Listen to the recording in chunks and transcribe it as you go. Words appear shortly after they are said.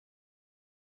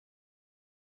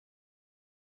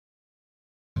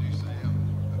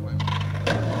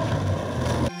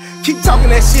Keep talking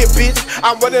that shit, bitch.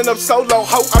 I'm running up solo,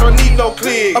 ho, I don't need no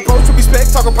clear. Approach with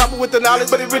respect, talking proper with the knowledge,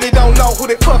 but it really don't know who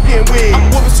they fucking with.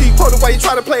 I'm moving cheap, put away,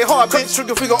 try to play hard, bitch.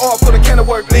 Trigger finger off for the can of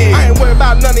work lid. I ain't worried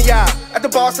about none of y'all. At the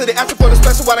bar, city, after for the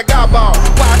special, while I got ball.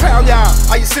 Why I pound y'all?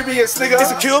 Are you serious, nigga?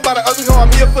 Insecure by the ugly hoe,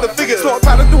 I'm here for the figures. So I'm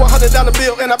probably do $100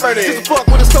 bill and I burn it. Just a fuck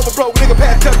with a sober broke nigga,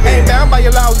 Pat Tuck. Ain't bound by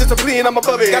your laws, discipline, I'm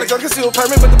above it. Got a gun concealed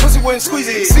permit, but the pussy wouldn't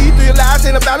squeeze it. See through your lies,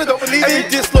 ain't about it, don't believe it. And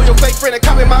you disloyal fake friend and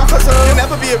copy my hustle. You'll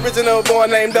never be original, boy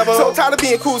named Double. So tired of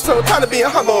being cool, so tired of being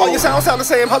humble. All your sound the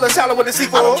same, holler shallow with a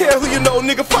sequel. I don't care who you know,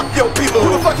 nigga, fuck your people.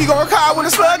 Who the fuck you gonna call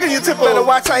with a slug in your temple? Better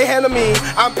watch how you handle me.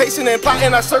 I'm patient and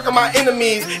plotting, I circle my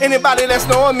enemies. Anybody that's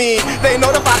knowing me, they know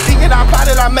that if I think it, I plot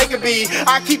it, I make it be.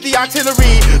 I keep the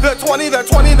artillery, the 20,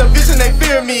 the vision, they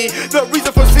fear me. The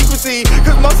reason for secrecy,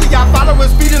 cause most of y'all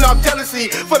followers feeding off jealousy.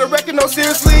 For the record, no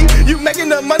seriously, you making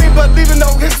the money but leaving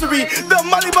no history. The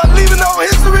money but leaving no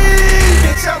history.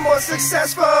 Bitch, I'm more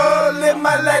successful, live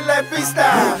my life like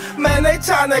freestyle. Man, they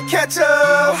tryna catch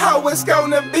up, how it's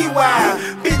gonna be wild.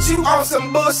 Bitch, you on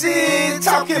some bullshit,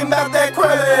 talking about that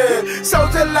credit.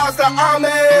 Soulja lost the army,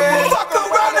 fuck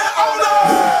around and own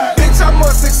up. Bitch, I'm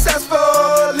more successful,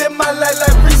 live my life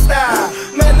like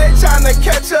freestyle. Man, they tryna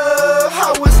catch up,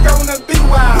 how it's gonna be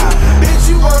wild. Bitch,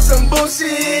 you on some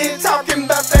bullshit, talking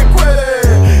about that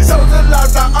credit. Soulja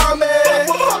lost the army,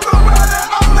 fuck around and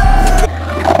own up.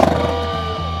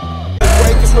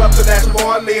 Disrupt the national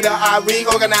born leader, I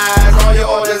reorganize all your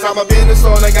orders. I'm a business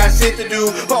owner, got shit to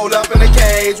do. Hold up in the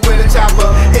cage with a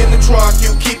chopper in the trunk.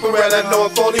 You keep a relic,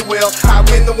 knowing fully well I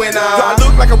win the winner. Do I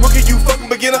look like a rookie, you fucking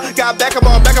beginner? Got back up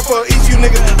on back up for each you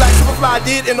niggas, like Superfly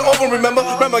did in the open. Remember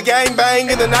gang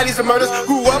bang in the 90s and murders.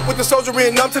 Grew up with the soldier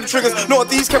in numb to the triggers.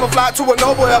 Northeast camouflage to a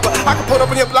no whatever. I can put up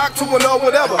on your block to a no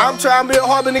whatever. I'm trying to build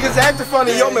hard, but niggas acting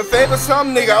funny. Yo, me favor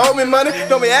some nigga, owe me money,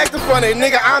 don't be acting funny.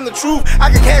 Nigga, I'm the truth.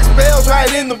 I can cast spells right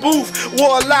in the booth.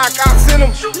 Warlock, I send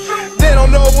them. They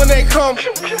don't know when they come.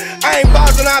 I ain't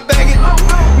bothering, I bag it.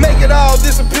 Make it all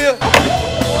disappear.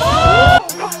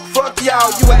 Fuck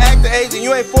y'all, you an actor agent.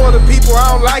 You ain't for the people,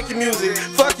 I don't like your music.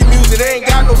 Fuck your music, they ain't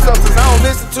got no substance. I don't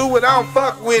listen to it, I don't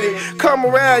fuck with it. Come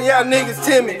around, y'all niggas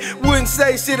timid. Wouldn't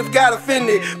say shit if got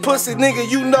offended. Pussy nigga,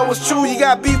 you know it's true. You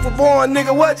got beef for born,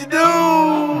 nigga, what you do?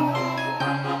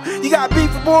 You got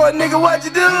beef for born, nigga, what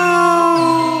you do?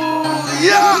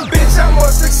 Yeah. Bitch, I'm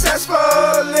more successful,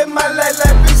 live my life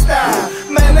like freestyle.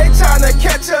 Man, they tryna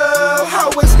catch up, how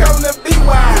it's gonna be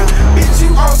wild. Bitch, you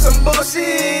on some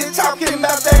bullshit,